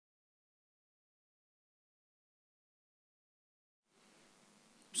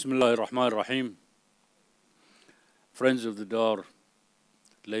Bismillah ar-Rahman ar-Rahim. Friends of the Dar,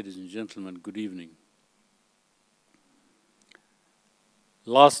 ladies and gentlemen, good evening.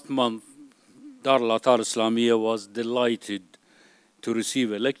 Last month, Dar al-Athar Islamiyya was delighted to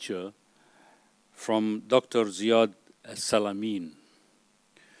receive a lecture from Dr. Ziad al-Salameen,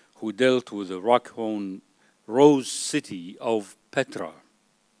 who dealt with the rock-hewn rose city of Petra,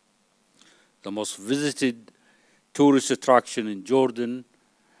 the most visited tourist attraction in Jordan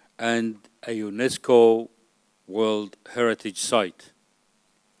and a UNESCO World Heritage Site.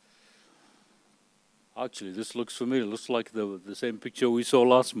 Actually, this looks familiar. Looks like the same picture we saw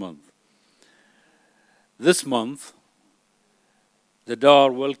last month. This month, the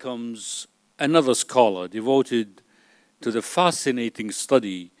Dar welcomes another scholar devoted to the fascinating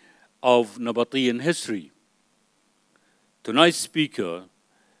study of Nabataean history. Tonight's speaker,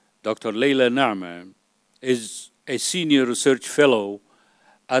 Dr. Laila Nehme, is a senior research fellow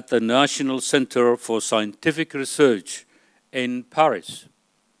at the National Center for Scientific Research in Paris.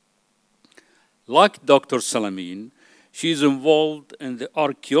 Like Dr. Salameen, she is involved in the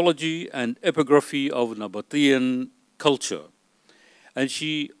archaeology and epigraphy of Nabataean culture, and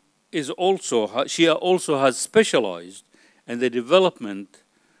she also has specialized in the development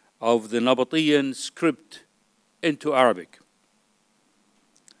of the Nabataean script into Arabic.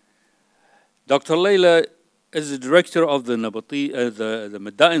 Dr. Laila is the director of the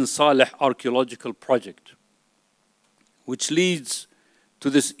Madain Salih archaeological project, which leads to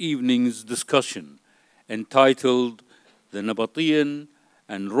this evening's discussion entitled The Nabataean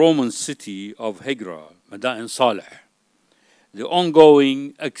and Roman City of Hegra, Madain Salih, the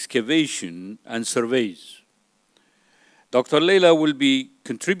ongoing excavation and surveys. Dr. Laila will be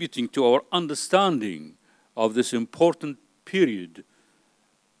contributing to our understanding of this important period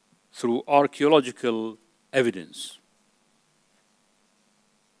through archaeological evidence.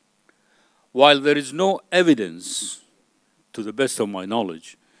 While there is no evidence, to the best of my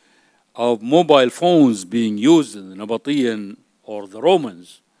knowledge, of mobile phones being used in the Nabataean or the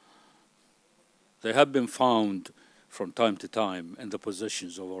Romans, they have been found from time to time in the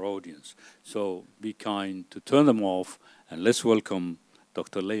possessions of our audience. So be kind to turn them off, and let's welcome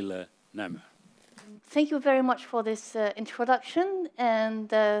Dr. Laila Nehme. Thank you very much for this introduction, and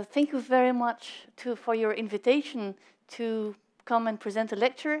thank you very much for your invitation to come and present a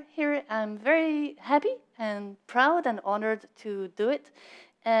lecture here. I'm very happy and proud and honored to do it.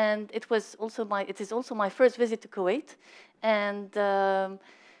 And it is also my first visit to Kuwait, and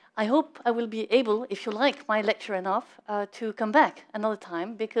I hope I will be able, if you like my lecture enough, to come back another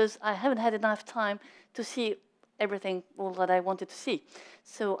time, because I haven't had enough time to see everything, all that I wanted to see.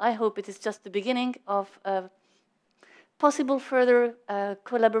 So I hope it is just the beginning of possible further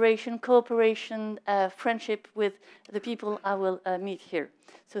collaboration, cooperation, friendship with the people I will meet here.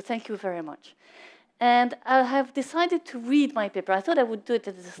 So thank you very much. And I have decided to read my paper. I thought I would do it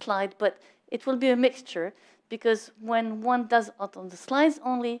as a slide, but it will be a mixture, because when one does it on the slides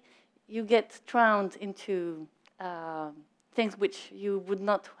only, you get drowned into things which you would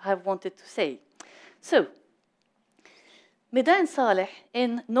not have wanted to say. So, Madain Salih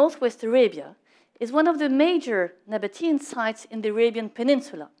in northwest Arabia is one of the major Nabataean sites in the Arabian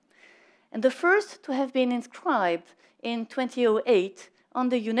Peninsula, and the first to have been inscribed in 2008 on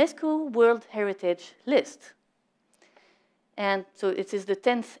the UNESCO World Heritage List. And so it is the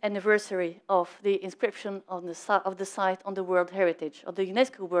 10th anniversary of the inscription of the site on the World Heritage, or the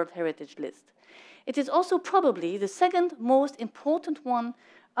UNESCO World Heritage List. It is also probably the second most important one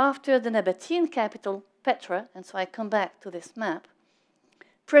after the Nabataean capital, Petra, and so I come back to this map.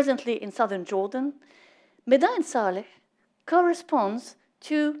 Presently in southern Jordan, Madain Salih corresponds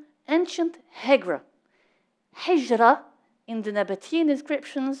to ancient Hegra. Hijra in the Nabataean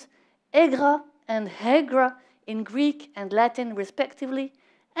inscriptions, Hegra and Hegra in Greek and Latin respectively,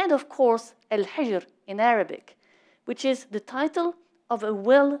 and of course Al-Hijr in Arabic, which is the title of a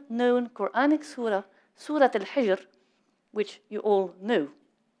well-known Quranic surah, Surah Al-Hijr, which you all know.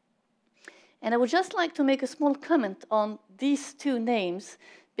 And I would just like to make a small comment on these two names,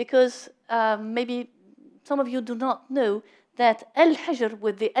 because maybe some of you do not know that Al-Hijr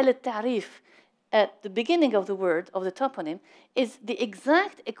with the Al-Ta'rif at the beginning of the word, of the toponym, is the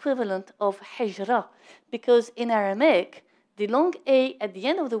exact equivalent of Hijra, because in Aramaic, the long A at the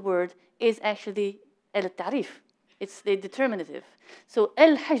end of the word is actually Al-Ta'rif. It's the determinative. So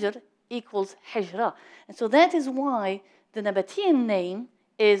Al-Hijr equals Hijra. And so that is why the Nabataean name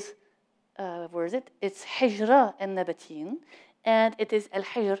is where is it? It's Hijra in Nabataean, and it is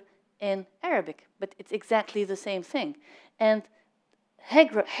Al-Hijr in Arabic, but it's exactly the same thing. And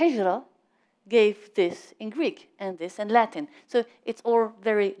Hijra gave this in Greek and this in Latin. So it's all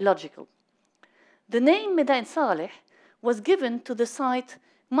very logical. The name Madain Salih was given to the site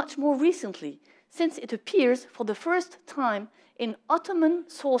much more recently, since it appears for the first time in Ottoman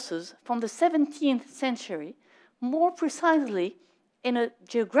sources from the 17th century, more precisely in a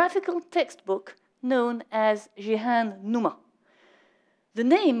geographical textbook known as Jihan Numa. The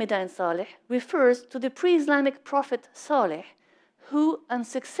name Madain Salih refers to the pre-Islamic prophet Salih, who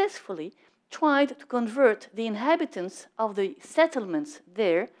unsuccessfully tried to convert the inhabitants of the settlements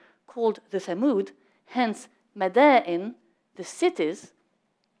there, called the Thamud, hence Madain, the cities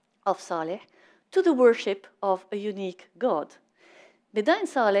of Salih, to the worship of a unique god. Madain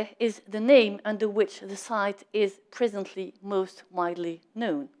Salih is the name under which the site is presently most widely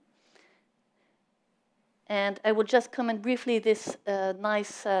known. And I will just comment briefly this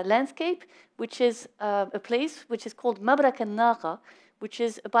nice landscape, which is a place which is called Mabrak al-Naqa, which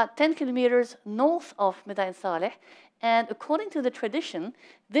is about 10 kilometers north of Madain Salih. And according to the tradition,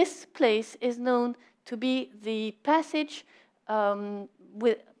 this place is known to be the passage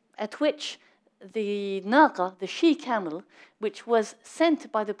at which the Naqa, the she-camel, which was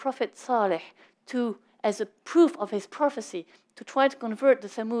sent by the Prophet Salih as a proof of his prophecy to try to convert the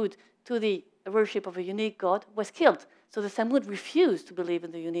Thamud to the worship of a unique god, was killed. So the Thamud refused to believe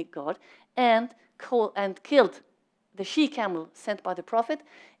in the unique god and killed the she-camel sent by the Prophet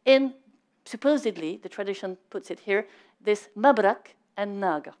in, supposedly, the tradition puts it here, this Mabrak and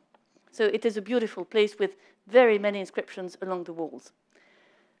Naga. So it is a beautiful place with very many inscriptions along the walls.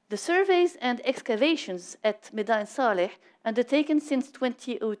 The surveys and excavations at Madain Salih, undertaken since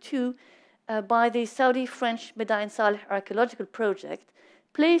 2002 by the Saudi-French Madain Salih Archaeological Project,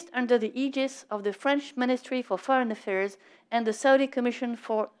 placed under the aegis of the French Ministry for Foreign Affairs and the Saudi Commission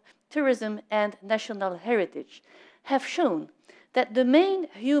for Tourism and National Heritage, have shown that the main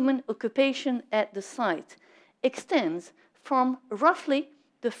human occupation at the site extends from roughly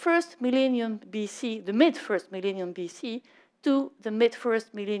the first millennium BC, the mid-first millennium BC, to the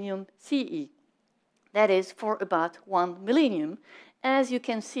mid-first millennium CE. That is for about 1 millennium, as you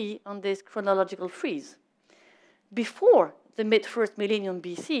can see on this chronological frieze. Before the mid-first millennium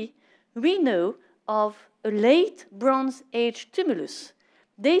BC, we know of a late Bronze Age tumulus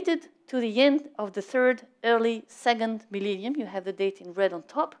dated to the end of the 3rd, early 2nd millennium, you have the date in red on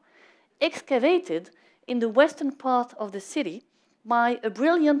top, excavated in the western part of the city by a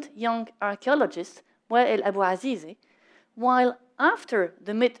brilliant young archaeologist, Wa'il Abu Azizi, while after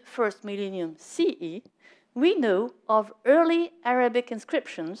the mid-first millennium CE, we know of early Arabic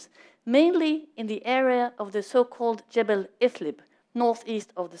inscriptions, mainly in the area of the so-called Jebel Ithlib,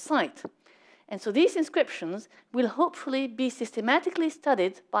 northeast of the site. And so these inscriptions will hopefully be systematically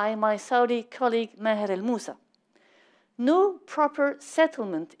studied by my Saudi colleague Maher El-Musa. No proper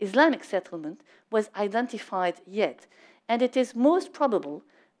settlement, Islamic settlement, was identified yet, and it is most probable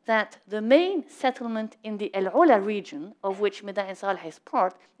that the main settlement in the Al-Ula region, of which Madain Salih is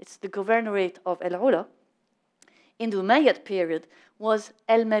part, it's the governorate of Al-Ula, in the Umayyad period was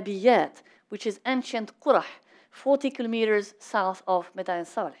Al-Mabiyat, which is ancient Qurah, 40 kilometers south of Madain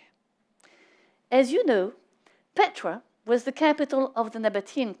Salih. As you know, Petra was the capital of the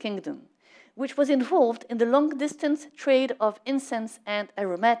Nabataean kingdom, which was involved in the long-distance trade of incense and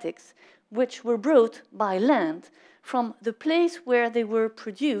aromatics, which were brought by land from the place where they were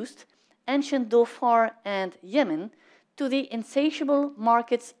produced, ancient Dhofar and Yemen, to the insatiable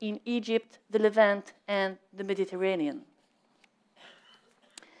markets in Egypt, the Levant, and the Mediterranean.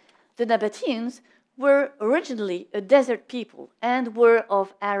 The Nabataeans were originally a desert people and were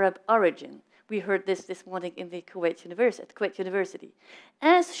of Arab origin. We heard this morning in the Kuwait University,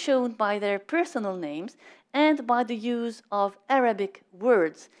 as shown by their personal names and by the use of Arabic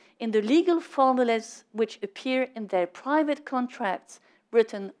words in the legal formulas which appear in their private contracts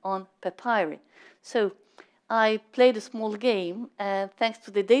written on papyri. So I played a small game thanks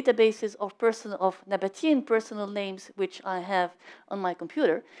to the databases of Nabataean personal names which I have on my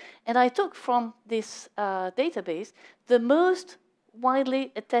computer, and I took from this database the most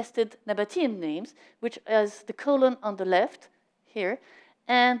widely attested Nabataean names, which is the colon on the left here,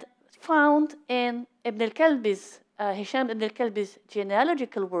 and found in Ibn al-Kalbi's, Hisham ibn al-Kalbi's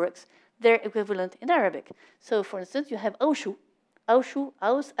genealogical works, their equivalent in Arabic. So, for instance, you have Awshu,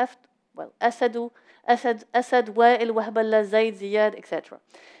 Aus, Asadu, Asad, Wa'il, Wahballa, Zayd, Ziyad, etc.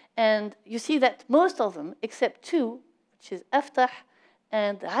 And you see that most of them, except two, which is Aftah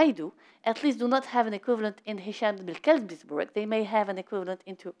and Aidu, at least do not have an equivalent in Hisham ibn al-Kalbi's work. They may have an equivalent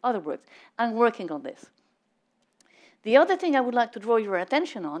into other works. I'm working on this. The other thing I would like to draw your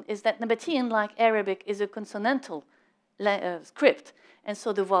attention on is that Nabataean, like Arabic, is a consonantal script, and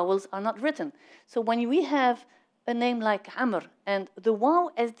so the vowels are not written. So when we have a name like Amr, and the waw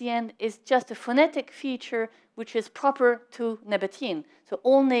at the end is just a phonetic feature which is proper to Nabataean. So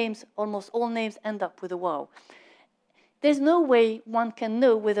all names, almost all names, end up with a waw. There's no way one can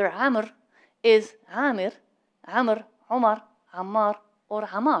know whether Amr is Amir, Amr, Omar, Ammar, or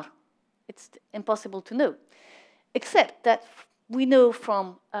Ammar. It's impossible to know, except that we know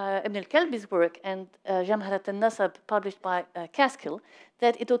from Ibn al-Kalbi's work and Jamharat al-Nasab published by Caskill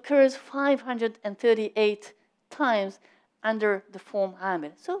that it occurs 538 times under the form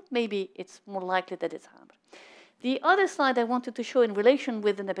Amir. So maybe it's more likely that it's Amr. The other slide I wanted to show in relation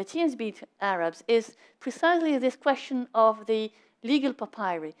with the Nabataean speaking Arabs is precisely this question of the legal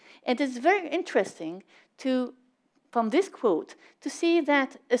papyri. And it's very interesting to, from this quote, to see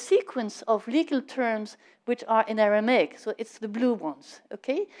that a sequence of legal terms which are in Aramaic, so it's the blue ones,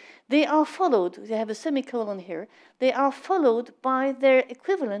 okay? They are followed, they have a semicolon here, they are followed by their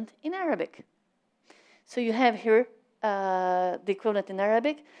equivalent in Arabic. So you have here the equivalent in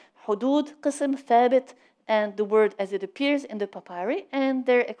Arabic, hudud, qism, thabit, and the word as it appears in the papyri, and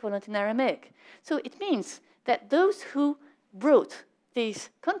their equivalent in Aramaic. So it means that those who wrote these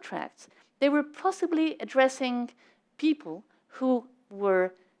contracts, they were possibly addressing people who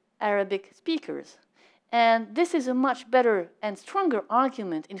were Arabic speakers. And this is a much better and stronger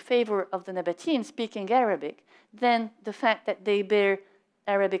argument in favor of the Nabataean speaking Arabic than the fact that they bear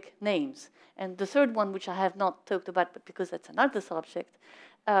Arabic names. And the third one, which I have not talked about, but because that's another subject,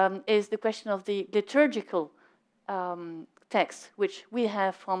 is the question of the liturgical text, which we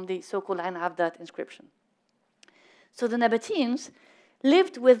have from the so-called Ain Abdat inscription. So the Nabataeans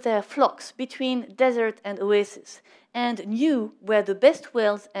lived with their flocks between desert and oasis and knew where the best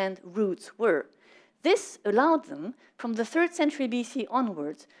wells and routes were. This allowed them, from the 3rd century BC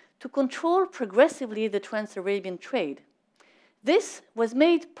onwards, to control progressively the trans-Arabian trade. This was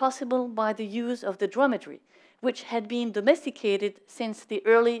made possible by the use of the dromedary, which had been domesticated since the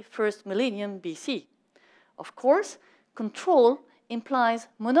early 1st millennium BC. Of course, control implies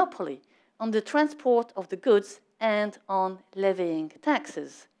monopoly on the transport of the goods and on levying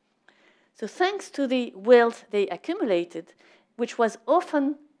taxes. So thanks to the wealth they accumulated, which was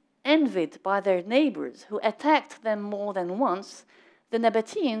often envied by their neighbors who attacked them more than once, the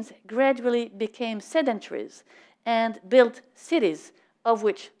Nabataeans gradually became sedentaries and built cities, of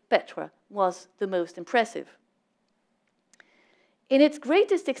which Petra was the most impressive. In its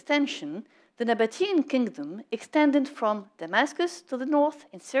greatest extension, the Nabataean kingdom extended from Damascus to the north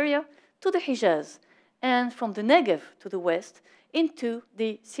in Syria to the Hijaz, and from the Negev to the west into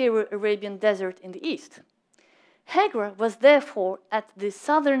the Syro-Arabian desert in the east. Hegra was therefore at the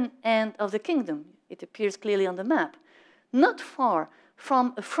southern end of the kingdom, it appears clearly on the map, not far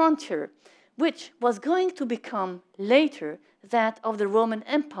from a frontier which was going to become later that of the Roman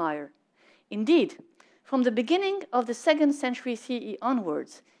Empire. Indeed, from the beginning of the 2nd century CE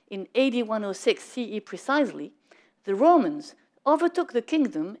onwards, in AD 106 CE precisely, the Romans overtook the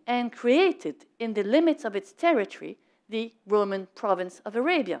kingdom and created, in the limits of its territory, the Roman province of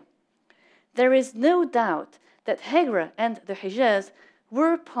Arabia. There is no doubt that Hegra and the Hijaz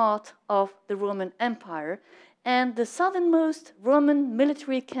were part of the Roman Empire, and the southernmost Roman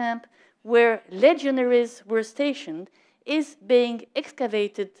military camp where legionaries were stationed is being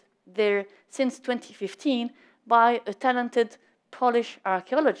excavated there since 2015 by a talented Polish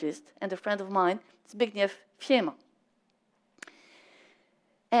archaeologist and a friend of mine, Zbigniew Fiema.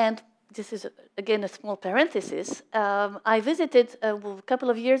 And this is, again, a small parenthesis. I visited a couple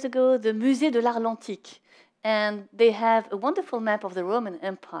of years ago the Musée de l'Art Antique, and they have a wonderful map of the Roman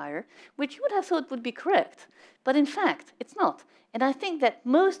Empire, which you would have thought would be correct, but in fact, it's not. And I think that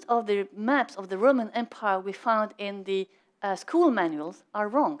most of the maps of the Roman Empire we found in the school manuals are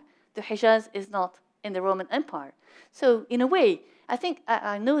wrong. The Hijaz is not in the Roman Empire. So in a way, I think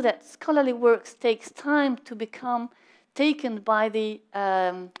I know that scholarly works takes time to become taken by the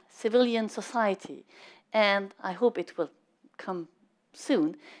civilian society, and I hope it will come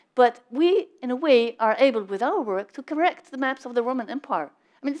soon. But we, in a way, are able, with our work, to correct the maps of the Roman Empire.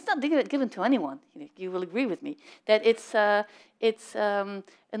 I mean, it's not given to anyone. You will agree with me that it's a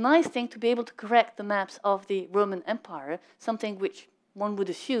nice thing to be able to correct the maps of the Roman Empire, something which one would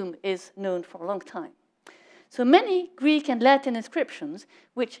assume is known for a long time. So many Greek and Latin inscriptions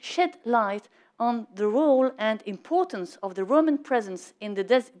which shed light on the role and importance of the Roman presence in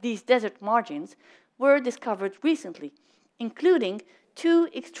these desert margins were discovered recently, including 2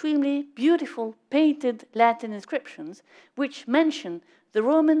 extremely beautiful painted Latin inscriptions which mention the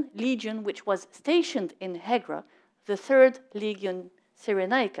Roman legion which was stationed in Hegra, the 3rd Legion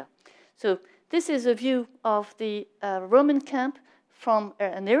Cyrenaica. So This is a view of the Roman camp from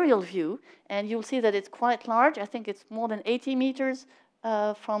an aerial view, and you'll see that it's quite large. I think it's more than 80 meters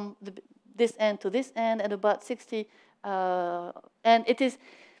from this end to this end, and about 60. And it is.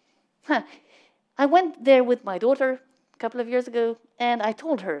 I went there with my daughter a couple of years ago, and I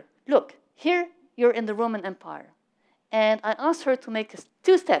told her, "Look, here you're in the Roman Empire," and I asked her to make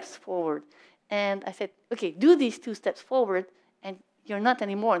 2 steps forward, and I said, "Okay, do these 2 steps forward, and you're not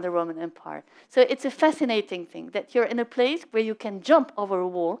anymore in the Roman Empire." So it's a fascinating thing that you're in a place where you can jump over a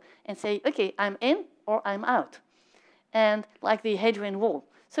wall and say, "Okay, I'm in or I'm out," and like the Hadrian Wall.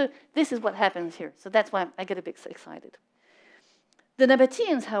 So this is what happens here. So that's why I get a bit excited. The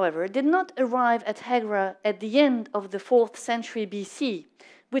Nabataeans, however, did not arrive at Hegra at the end of the 4th century BC,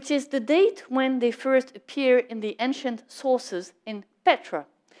 which is the date when they first appear in the ancient sources in Petra,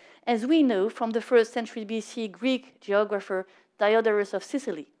 as we know from the 1st century BC Greek geographer Diodorus of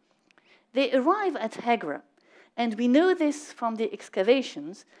Sicily. They arrive at Hegra, and we know this from the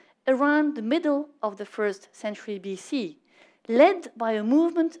excavations around the middle of the 1st century BC, led by a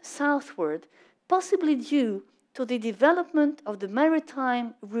movement southward, possibly due to the development of the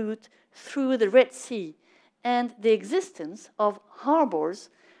maritime route through the Red Sea and the existence of harbors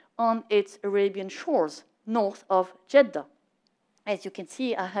on its Arabian shores, north of Jeddah. As you can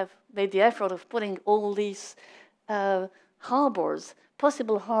see, I have made the effort of putting all these harbors,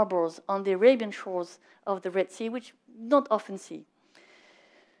 possible harbors on the Arabian shores of the Red Sea, which you don't often see.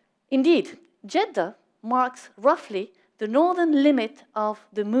 Indeed, Jeddah marks roughly the northern limit of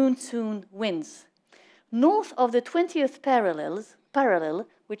the monsoon winds. North of the 20th parallel,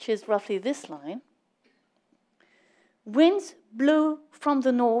 which is roughly this line, winds blow from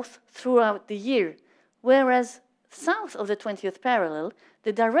the north throughout the year, whereas south of the 20th parallel,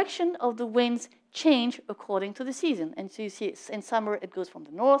 the direction of the winds change according to the season. And so you see in summer it goes from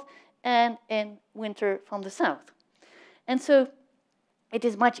the north, and in winter from the south. And so it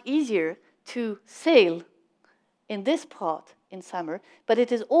is much easier to sail in this part in summer, but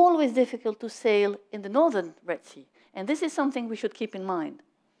it is always difficult to sail in the northern Red Sea. And this is something we should keep in mind.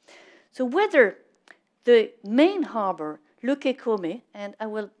 So whether the main harbor, Luke Come, and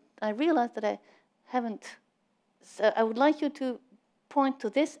I realize that I haven't, so I would like you to point to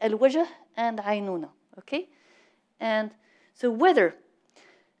this, Al-Wajh and Aynuna, okay? And so whether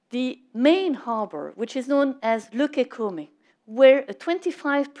the main harbor, which is known as Luke Come, where a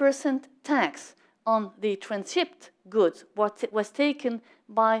 25% tax on the transshipped goods was taken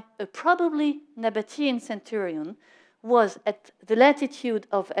by a probably Nabataean centurion, was at the latitude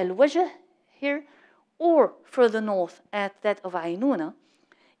of Al-Wajh here, or further north at that of Aynuna,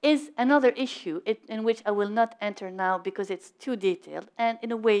 is another issue in which I will not enter now because it's too detailed, and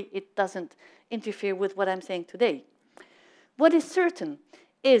in a way it doesn't interfere with what I'm saying today. What is certain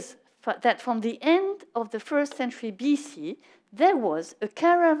is that from the end of the 1st century BC, there was a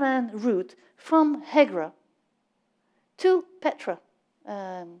caravan route from Hegra to Petra.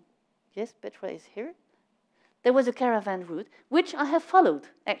 Yes, Petra is here. There was a caravan route, which I have followed,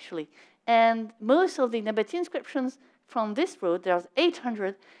 actually. And most of the Nabataean inscriptions from this road, there's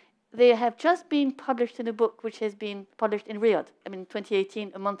 800, they have just been published in a book which has been published in Riyadh,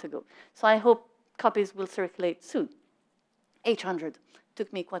 2018, a month ago. So I hope copies will circulate soon. 800.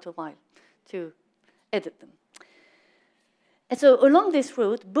 Took me quite a while to edit them. And so along this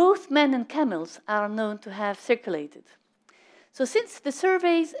road, both men and camels are known to have circulated. So since the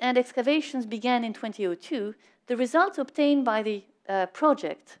surveys and excavations began in 2002, the results obtained by the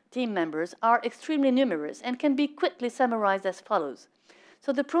project team members are extremely numerous and can be quickly summarized as follows.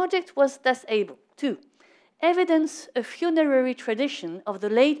 So the project was thus able to evidence a funerary tradition of the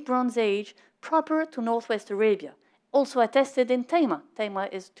late Bronze Age proper to northwest Arabia, also attested in Tayma.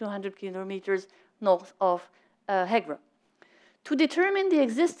 Tayma is 200 kilometers north of Hegra. To determine the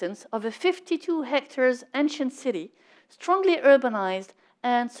existence of a 52 hectares ancient city, strongly urbanized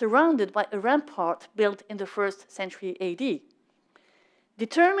and surrounded by a rampart built in the 1st century AD.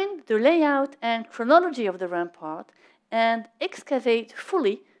 Determine the layout and chronology of the rampart and excavate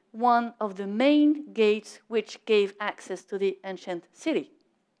fully one of the main gates which gave access to the ancient city.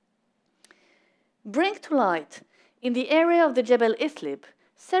 Bring to light, in the area of the Jebel Ithlib,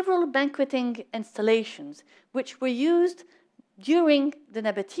 several banqueting installations which were used during the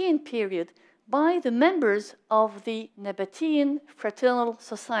Nabataean period by the members of the Nabataean fraternal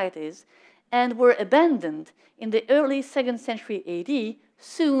societies and were abandoned in the early 2nd century AD,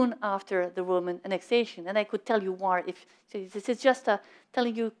 soon after the Roman annexation. And I could tell you why. So this is just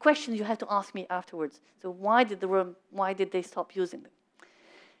telling you questions you have to ask me afterwards. So why did they stop using them?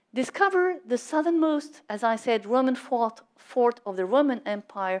 Discover the southernmost, as I said, Roman fort of the Roman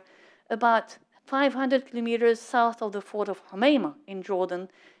Empire, about 500 kilometers south of the fort of Humayma in Jordan,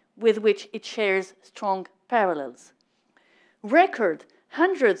 with which it shares strong parallels. Record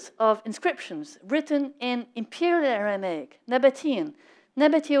hundreds of inscriptions written in Imperial Aramaic, Nabataean,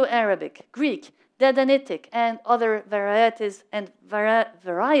 Nabateo Arabic, Greek, Dadanitic, and other varieties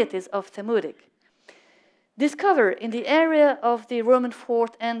of Thamudic. Discovered in the area of the Roman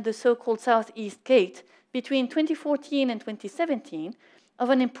fort and the so-called Southeast Gate between 2014 and 2017 of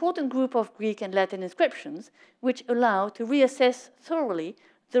an important group of Greek and Latin inscriptions, which allow to reassess thoroughly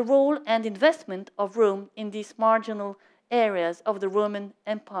the role and investment of Rome in these marginal areas of the Roman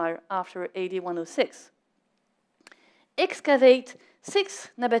Empire after AD 106. Excavate 6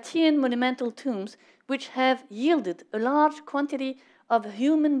 Nabataean monumental tombs which have yielded a large quantity of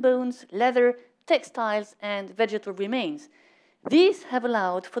human bones, leather, textiles, and vegetal remains. These have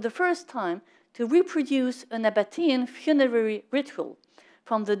allowed for the first time to reproduce a Nabataean funerary ritual,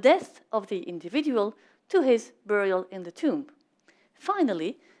 from the death of the individual to his burial in the tomb.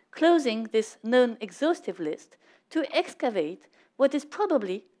 Finally, closing this non-exhaustive list, to excavate what is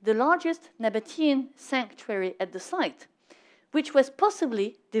probably the largest Nabataean sanctuary at the site, which was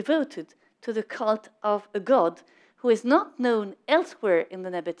possibly devoted to the cult of a god who is not known elsewhere in the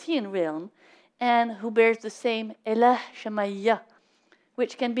Nabataean realm and who bears the same Elah Shamayya,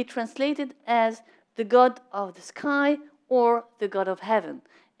 which can be translated as the god of the sky or the god of heaven.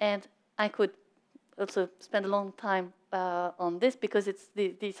 And I could also spend a long time on this because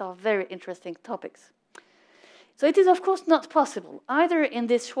these are very interesting topics. So it is, of course, not possible, either in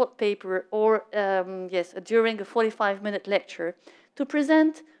this short paper or, during a 45-minute lecture, to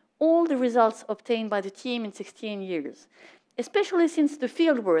present all the results obtained by the team in 16 years, especially since the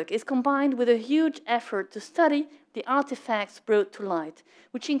fieldwork is combined with a huge effort to study the artifacts brought to light,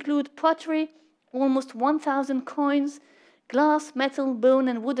 which include pottery, almost 1,000 coins, glass, metal, bone,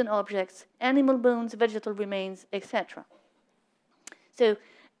 and wooden objects, animal bones, vegetal remains, etc. So,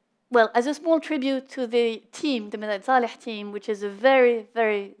 well, as a small tribute to the team, the Madain Salih team, which is a very,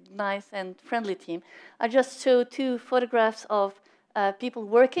 very nice and friendly team, I just showed 2 photographs of people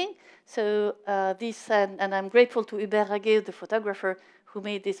working. So and I'm grateful to Hubert Raguet, the photographer, who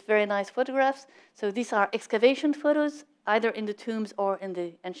made these very nice photographs. So these are excavation photos, either in the tombs or in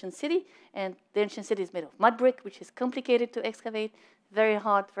the ancient city. And the ancient city is made of mud brick, which is complicated to excavate, very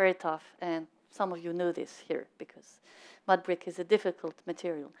hard, very tough. And some of you know this here because mud brick is a difficult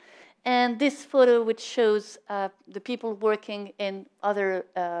material. And this photo, which shows the people working in other,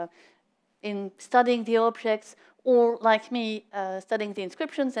 in studying the objects, or like me, studying the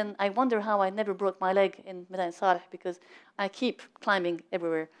inscriptions. And I wonder how I never broke my leg in Madain Salih because I keep climbing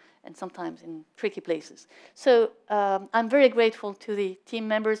everywhere and sometimes in tricky places. So I'm very grateful to the team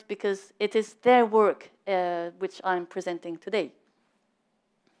members because it is their work which I'm presenting today.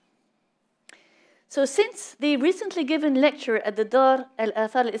 So since the recently given lecture at the Dar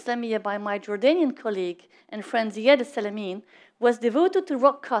al-Athar al-Islamiyya by my Jordanian colleague and friend Ziyad al-Salamin was devoted to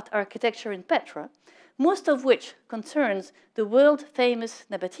rock-cut architecture in Petra, most of which concerns the world-famous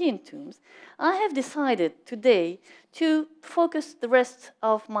Nabataean tombs, I have decided today to focus the rest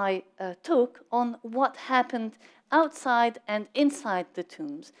of my talk on what happened outside and inside the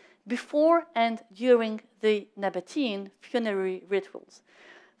tombs before and during the Nabataean funerary rituals.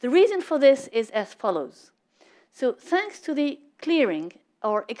 The reason for this is as follows. So thanks to the clearing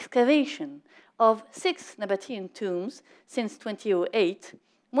or excavation of 6 Nabataean tombs since 2008,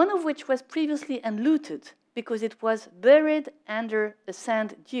 one of which was previously unlooted because it was buried under a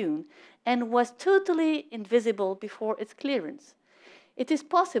sand dune and was totally invisible before its clearance, it is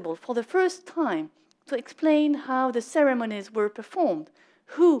possible for the first time to explain how the ceremonies were performed,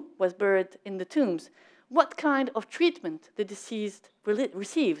 who was buried in the tombs, what kind of treatment the deceased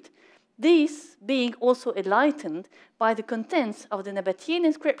received, these being also enlightened by the contents of the Nabataean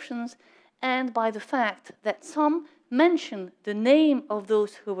inscriptions and by the fact that some mention the name of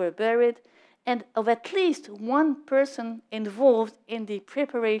those who were buried and of at least one person involved in the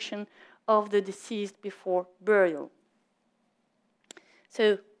preparation of the deceased before burial.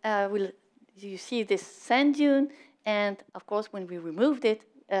 So you see this sand dune, and of course when we removed it,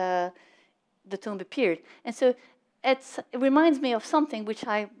 the tomb appeared. And so it reminds me of something which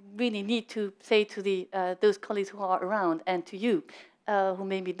I really need to say to those colleagues who are around and to you, who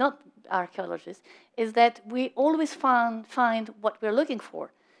may be not archaeologists, is that we always find what we're looking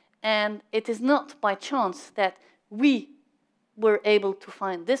for. And it is not by chance that we were able to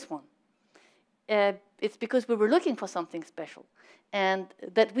find this one. It's because we were looking for something special. And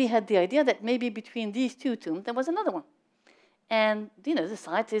that we had the idea that maybe between these 2 tombs, there was another one. And, you know, the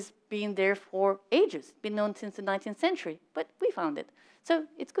site has been there for ages, been known since the 19th century, but we found it. So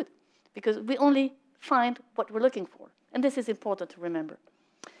it's good. because we only find what we're looking for. And this is important to remember.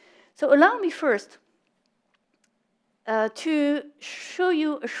 So allow me first to show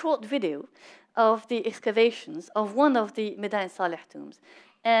you a short video of the excavations of one of the Madain Salih tombs.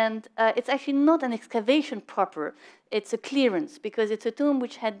 And it's actually not an excavation proper, it's a clearance, because it's a tomb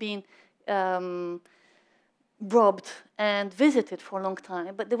which had been robbed and visited for a long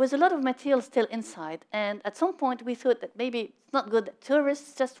time, but there was a lot of material still inside. And at some point we thought that maybe it's not good that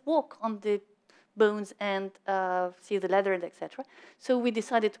tourists just walk on the bones and see the leather and etc. So we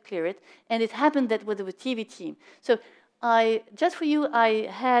decided to clear it, and it happened that with the TV team. So just for you, I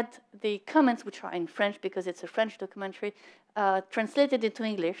had the comments, which are in French because it's a French documentary, translated into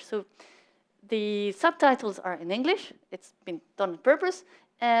English. So the subtitles are in English. It's been done on purpose.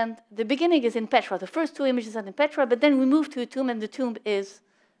 And the beginning is in Petra. The first two images are in Petra, but then we move to a tomb, and the tomb is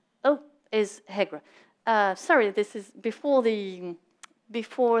Hegra. Sorry, this is before the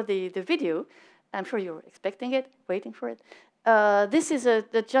video. I'm sure you're expecting it, waiting for it. This is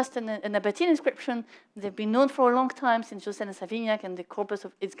just a Nabataean inscription. They've been known for a long time, since José and Savignac and the corpus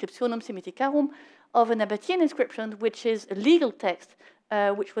of Inscriptionum Semiticarum, of a Nabataean inscription, which is a legal text,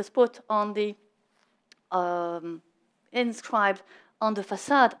 which was put on the, inscribed on the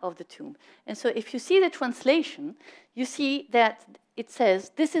facade of the tomb. And so if you see the translation, you see that it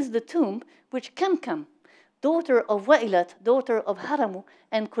says, this is the tomb which Kamkam, daughter of Wa'ilat, daughter of Haramu,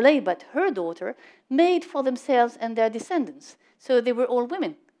 and Kulaybat, her daughter, made for themselves and their descendants. So they were all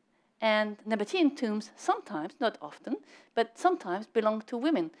women. And Nabataean tombs sometimes, not often, but sometimes belong to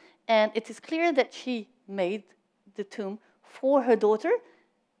women. And it is clear that she made the tomb for her daughter,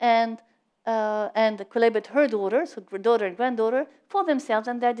 and Kulaybat, her daughter, so daughter and granddaughter, for themselves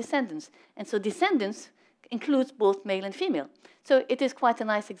and their descendants. And so descendants includes both male and female. So it is quite a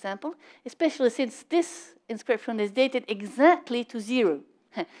nice example, especially since this inscription is dated exactly to 0.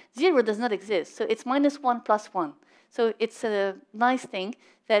 0 does not exist, so it's -1 + 1. So it's a nice thing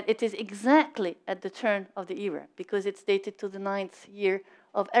that it is exactly at the turn of the era, because it's dated to the 9th year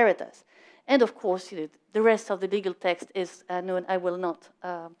of Aradas. And of course, the rest of the legal text is known. I will not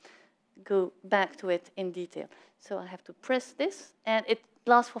go back to it in detail. So I have to press this, and it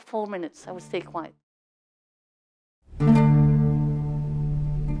lasts for 4 minutes. I will stay quiet.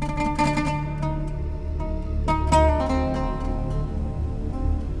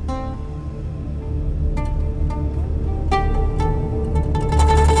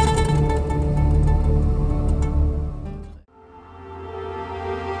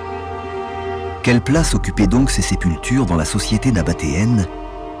 Quelle place occupaient donc ces sépultures dans la société nabatéenne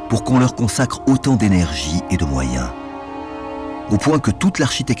pour qu'on leur consacre autant d'énergie et de moyens, au point que toute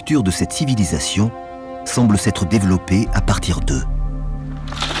l'architecture de cette civilisation semble s'être développée à partir d'eux.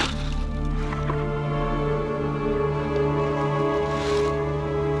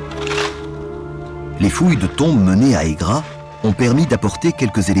 Les fouilles de tombes menées à Hegra ont permis d'apporter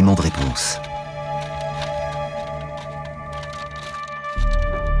quelques éléments de réponse.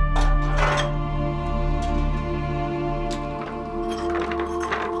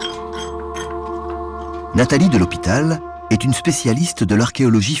 Nathalie de l'Hôpital est une spécialiste de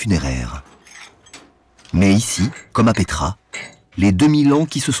l'archéologie funéraire. Mais ici, comme à Petra, les 2000 ans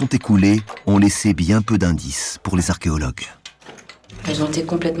qui se sont écoulés ont laissé bien peu d'indices pour les archéologues. Elles ont été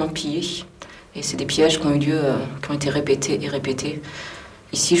complètement pillées. Et c'est des pillages qui ont eu lieu, qui ont été répétés et répétés.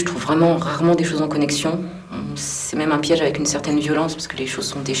 Ici, je trouve vraiment rarement des choses en connexion. C'est même un piège avec une certaine violence, parce que les choses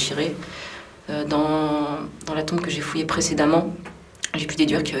sont déchirées. Dans la tombe que j'ai fouillée précédemment, j'ai pu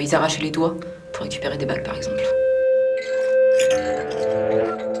déduire qu'ils arrachaient les doigts pour récupérer des bagues, par exemple.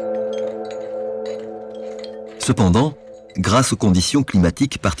 Cependant, grâce aux conditions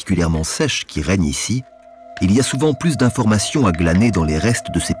climatiques particulièrement sèches qui règnent ici, il y a souvent plus d'informations à glaner dans les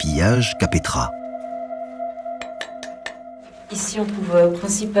restes de ces pillages qu'à Petra. Ici, on trouve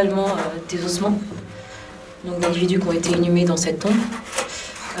principalement des ossements, donc d'individus qui ont été inhumés dans cette tombe,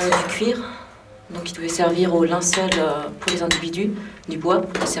 du cuir, donc qui devait servir au linceul pour les individus, du bois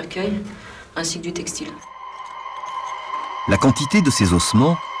pour les cercueils, ainsi que du textile. La quantité de ces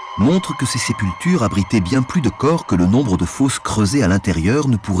ossements montre que ces sépultures abritaient bien plus de corps que le nombre de fosses creusées à l'intérieur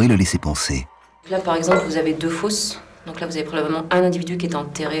ne pourrait le laisser penser. Là, par exemple, vous avez 2 fosses. Donc là, vous avez probablement un individu qui est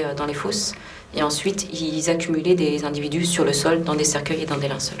enterré dans les fosses. Et ensuite, ils accumulaient des individus sur le sol, dans des cercueils et dans des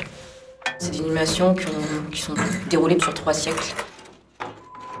linceuls. C'est des inhumations qui sont déroulées sur 3 siècles.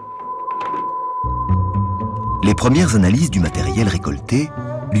 Les premières analyses du matériel récolté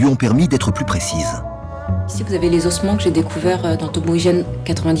lui ont permis d'être plus précises. Ici, vous avez les ossements que j'ai découverts dans Tomohygiène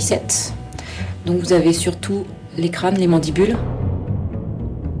 97. Donc vous avez surtout les crânes, les mandibules.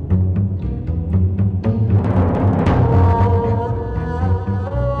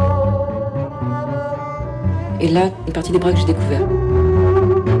 Et là, une partie des bras que j'ai découvert.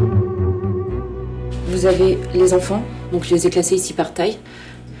 Vous avez les enfants, donc je les ai classés ici par taille.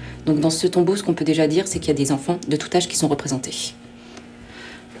 Donc dans ce tombeau, ce qu'on peut déjà dire, c'est qu'il y a des enfants de tout âge qui sont représentés.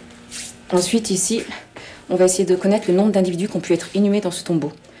 Ensuite, ici, on va essayer de connaître le nombre d'individus qui ont pu être inhumés dans ce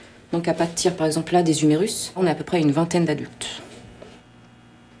tombeau. Donc à partir, par exemple, là, des humérus, on a à peu près une vingtaine d'adultes.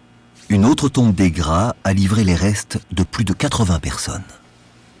 Une autre tombe d'Hegra a livré les restes de plus de 80 personnes.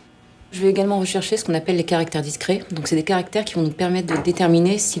 Je vais également rechercher ce qu'on appelle les caractères discrets. Donc c'est des caractères qui vont nous permettre de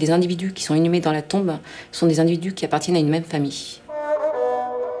déterminer si les individus qui sont inhumés dans la tombe sont des individus qui appartiennent à une même famille.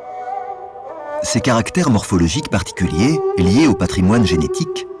 Ces caractères morphologiques particuliers, liés au patrimoine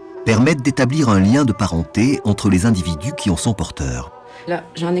génétique, permettent d'établir un lien de parenté entre les individus qui en sont porteurs. Là,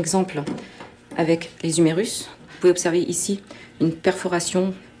 j'ai un exemple avec les humérus. Vous pouvez observer ici une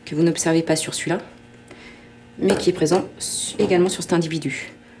perforation que vous n'observez pas sur celui-là, mais qui est présent également sur cet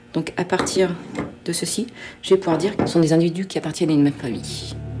individu. Donc à partir de ceci, je vais pouvoir dire que ce sont des individus qui appartiennent à une même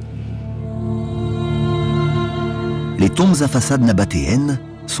famille. Les tombes à façade nabatéenne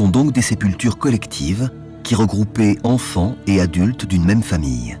sont donc des sépultures collectives qui regroupaient enfants et adultes d'une même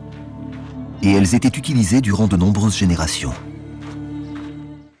famille. Et elles étaient utilisées durant de nombreuses générations.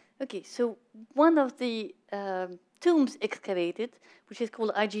 Okay, so one of the tombs excavated, which is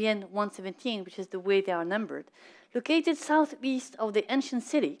called IGN 117, which is the way they are numbered, located southeast of the ancient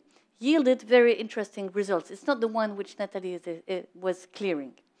city, yielded very interesting results. It's not the one which Natalie was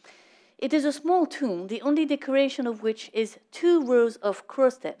clearing. It is a small tomb, the only decoration of which is 2 rows of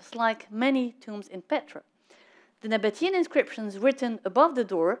cross steps, like many tombs in Petra. The Nabataean inscriptions written above the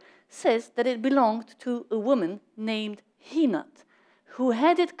door says that it belonged to a woman named Hinat, who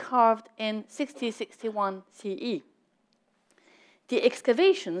had it carved in 6061 CE. The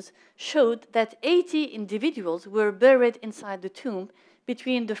excavations showed that 80 individuals were buried inside the tomb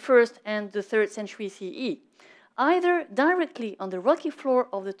between the 1st and the 3rd century CE, either directly on the rocky floor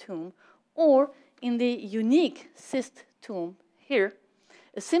of the tomb or in the unique cist tomb here,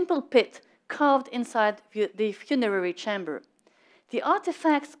 a simple pit carved inside the funerary chamber. The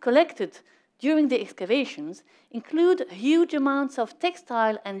artifacts collected during the excavations include huge amounts of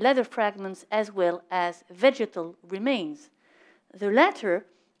textile and leather fragments as well as vegetal remains. The latter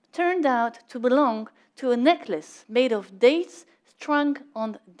turned out to belong to a necklace made of dates strung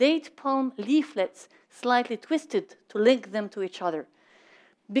on date palm leaflets slightly twisted to link them to each other.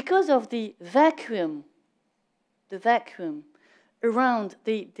 Because of the vacuum around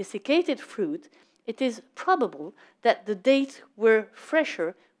the desiccated fruit, it is probable that the dates were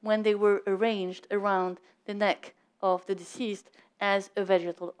fresher when they were arranged around the neck of the deceased as a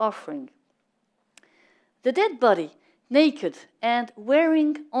vegetal offering. The dead body, naked and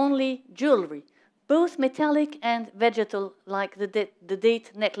wearing only jewelry, both metallic and vegetal, like the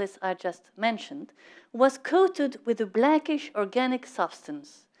date necklace I just mentioned, was coated with a blackish organic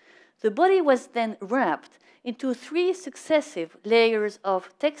substance. The body was then wrapped into 3 successive layers of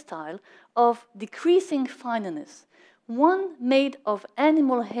textile of decreasing fineness, one made of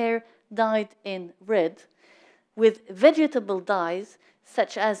animal hair dyed in red, with vegetable dyes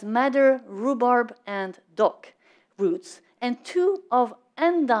such as madder, rhubarb, and dock roots, and 2 of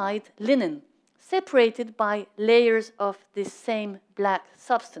undyed linen, separated by layers of this same black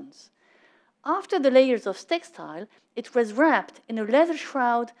substance. After the layers of textile, it was wrapped in a leather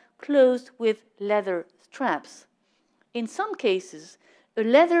shroud closed with leather straps. In some cases, a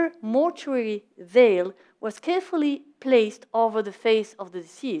leather mortuary veil was carefully placed over the face of the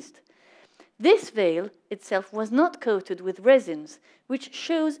deceased. This veil itself was not coated with resins, which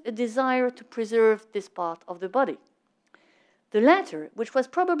shows a desire to preserve this part of the body. The latter, which was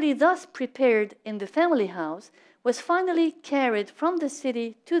probably thus prepared in the family house, was finally carried from the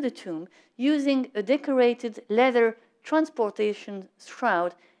city to the tomb using a decorated leather transportation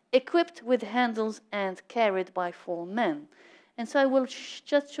shroud equipped with handles and carried by 4 men. And so I will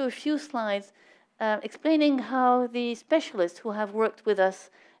just show a few slides explaining how the specialists who have worked with us,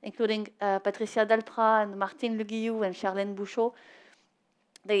 including Patricia Dalprat and Martine Le Guillou and Charlène Bouchot,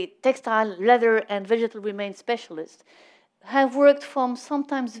 the textile, leather, and vegetal remains specialists, have worked from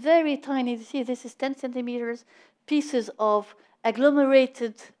sometimes very tiny, see this is 10 centimeters, pieces of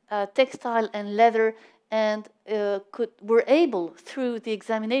agglomerated textile and leather, and were able, through the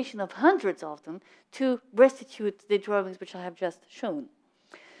examination of hundreds of them, to restitute the drawings which I have just shown.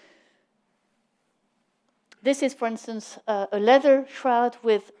 This is, for instance, a leather shroud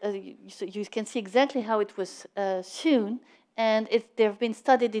with, so you can see exactly how it was sewn, and they've been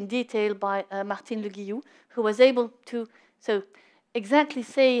studied in detail by Martine Le Guillou, who was able to exactly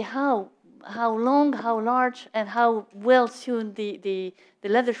say how long, how large, and how well sewn the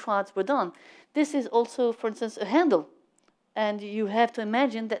leather shrouds were done. This is also, for instance, a handle. And you have to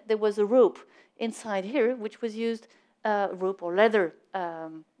imagine that there was a rope inside here, which was used, rope or leather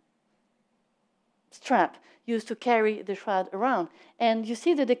strap used to carry the shroud around. And you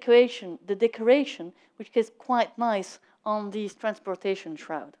see the decoration, which is quite nice on this transportation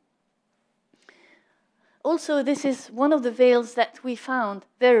shroud. Also, this is one of the veils that we found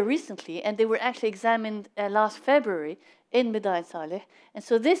very recently, and they were actually examined last February in Madain Salih. And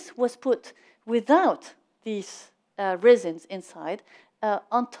so this was put without these resins inside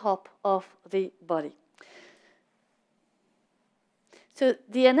on top of the body. So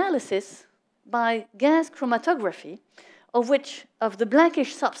the analysis by gas chromatography of the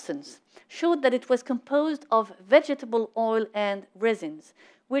blackish substance showed that it was composed of vegetable oil and resins,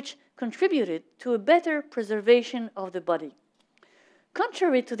 which contributed to a better preservation of the body.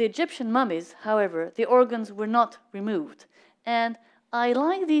 Contrary to the Egyptian mummies, however, the organs were not removed. And I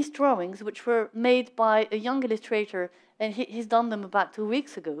like these drawings, which were made by a young illustrator, and he's done them about 2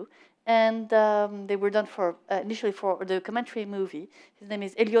 weeks ago. And they were done initially for the documentary movie. His name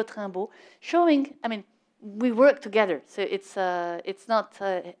is Elliot Rimbaud, showing, I mean, we work together, so it's not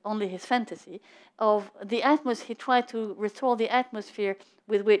only his fantasy of the atmosphere. He tried to restore the atmosphere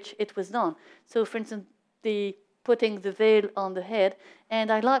with which it was done. So, for instance, putting the veil on the head,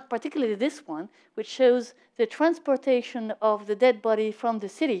 and I like particularly this one, which shows the transportation of the dead body from the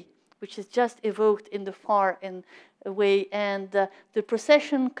city, which is just evoked in the far way, and the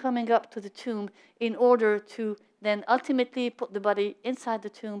procession coming up to the tomb in order to then ultimately put the body inside the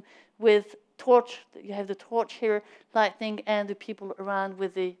tomb with torch. You have the torch here lighting, and the people around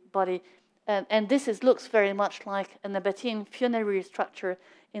with the body. And this looks very much like a Nabataean funerary structure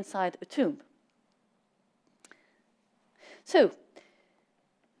inside a tomb. So,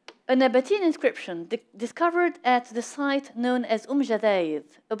 a Nabataean inscription discovered at the site known as Jadaid,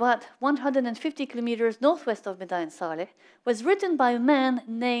 about 150 kilometers northwest of Madain Salih, was written by a man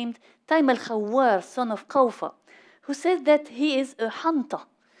named Taym al-Khawar, son of Qawfa, who said that he is a hanta,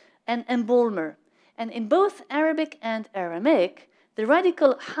 an embalmer. And in both Arabic and Aramaic, the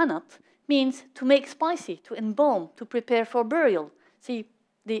radical hanat means to make spicy, to embalm, to prepare for burial. See,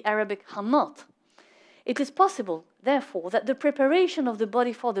 the Arabic hanat. It is possible, therefore, that the preparation of the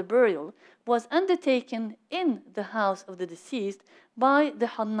body for the burial was undertaken in the house of the deceased by the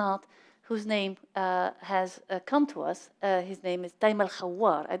hanat, whose name has come to us. His name is Taym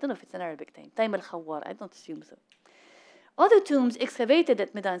al-Khawar. I don't know if it's an Arabic name. Taym al-Khawar. I don't assume so. Other tombs excavated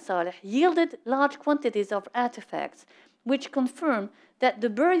at Madain Salih yielded large quantities of artifacts, which confirm that the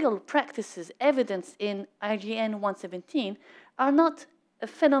burial practices evidenced in IGN 117 are not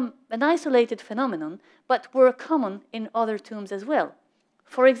an isolated phenomenon, but were common in other tombs as well.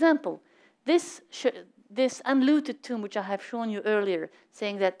 For example, this unlooted tomb, which I have shown you earlier,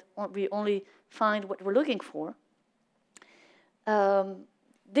 saying that we only find what we're looking for,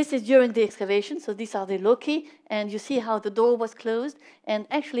 this is during the excavation, so these are the loci, and you see how the door was closed, and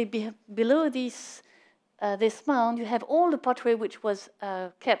actually below this mound, you have all the pottery which was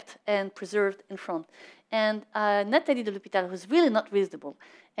kept and preserved in front. And Nathalie de l'Hôpital, who's really not reasonable,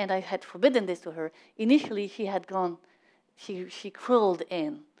 and I had forbidden this to her, initially she had gone, she crawled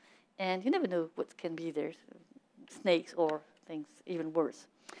in, and you never know what can be there, snakes or things even worse.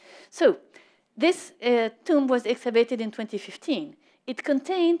 So this tomb was excavated in 2015. It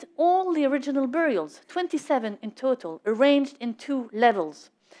contained all the original burials, 27 in total, arranged in 2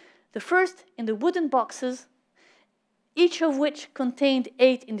 levels. The first in the wooden boxes, each of which contained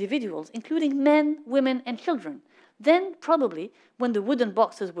 8 individuals, including men, women, and children. Then, probably, when the wooden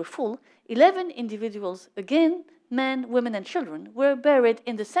boxes were full, 11 individuals, again, men, women, and children, were buried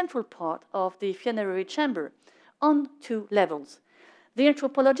in the central part of the funerary chamber on 2 levels. The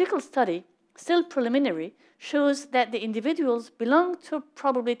anthropological study, still preliminary, shows that the individuals belong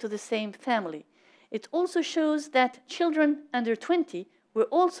probably to the same family. It also shows that children under 20 were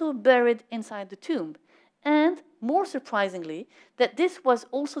also buried inside the tomb, and, more surprisingly, that this was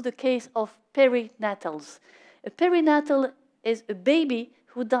also the case of perinatals. A perinatal is a baby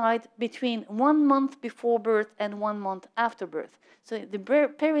who died between 1 month before birth and 1 month after birth. So the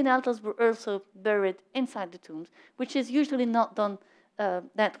perinatals were also buried inside the tombs, which is usually not done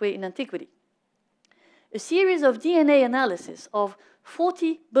that way in antiquity. A series of DNA analysis of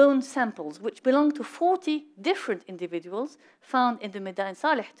 40 bone samples, which belong to 40 different individuals found in the Madain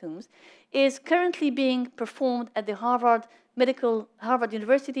Salih tombs, is currently being performed at the Harvard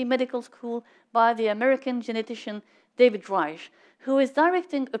University Medical School by the American genetician David Reich, who is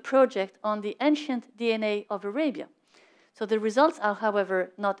directing a project on the ancient DNA of Arabia. So the results are,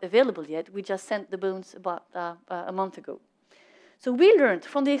 however, not available yet. We just sent the bones about a month ago. So we learned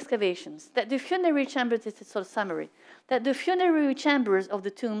from the excavations that the funerary chambers, this is sort of summary, that the funerary chambers of the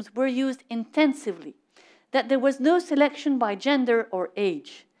tombs were used intensively, that there was no selection by gender or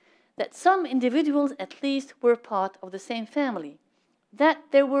age, that some individuals at least were part of the same family, that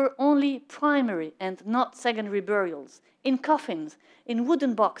there were only primary and not secondary burials, in coffins, in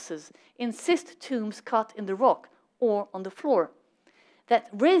wooden boxes, in cist tombs cut in the rock or on the floor, that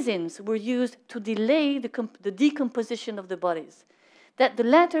resins were used to delay the decomposition of the bodies, that the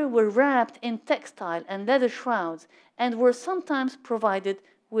latter were wrapped in textile and leather shrouds and were sometimes provided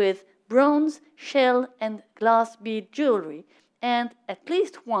with bronze, shell, and glass bead jewelry, and at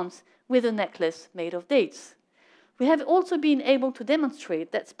least once with a necklace made of dates. We have also been able to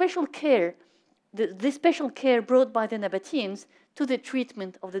demonstrate that special care, the special care brought by the Nabataeans to the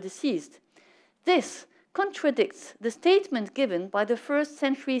treatment of the deceased. This contradicts the statement given by the 1st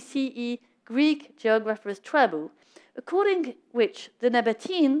century CE Greek geographer Strabo, according which the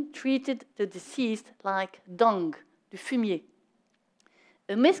Nabataean treated the deceased like dung, du fumier,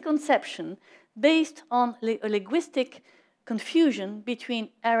 a misconception based on a linguistic confusion between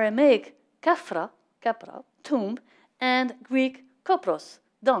Aramaic kapra, tomb, and Greek kopros,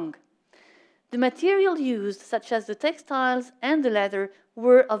 dung. The material used, such as the textiles and the leather,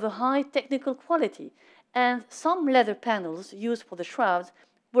 were of a high technical quality, and some leather panels used for the shrouds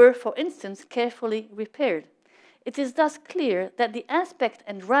were, for instance, carefully repaired. It is thus clear that the aspect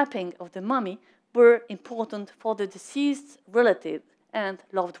and wrapping of the mummy were important for the deceased's relatives and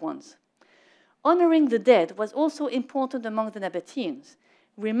loved ones. Honoring the dead was also important among the Nabataeans.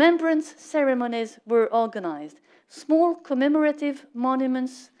 Remembrance ceremonies were organized. Small commemorative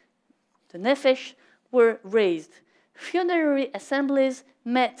monuments, the nefesh, were raised. Funerary assemblies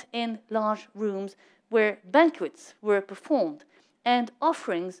met in large rooms where banquets were performed, and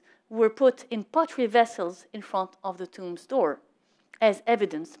offerings were put in pottery vessels in front of the tomb's door, as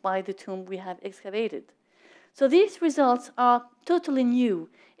evidenced by the tomb we have excavated. So these results are totally new,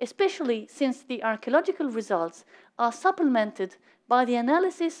 especially since the archaeological results are supplemented by the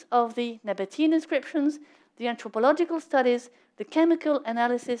analysis of the Nabataean inscriptions, the anthropological studies, the chemical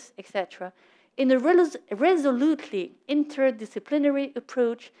analysis, etc., in a resolutely interdisciplinary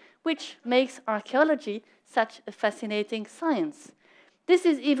approach which makes archaeology such a fascinating science. This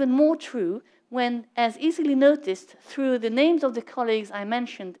is even more true when, as easily noticed through the names of the colleagues I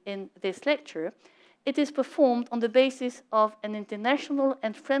mentioned in this lecture, it is performed on the basis of an international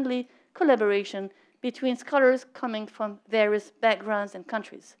and friendly collaboration between scholars coming from various backgrounds and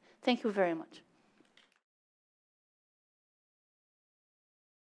countries. Thank you very much.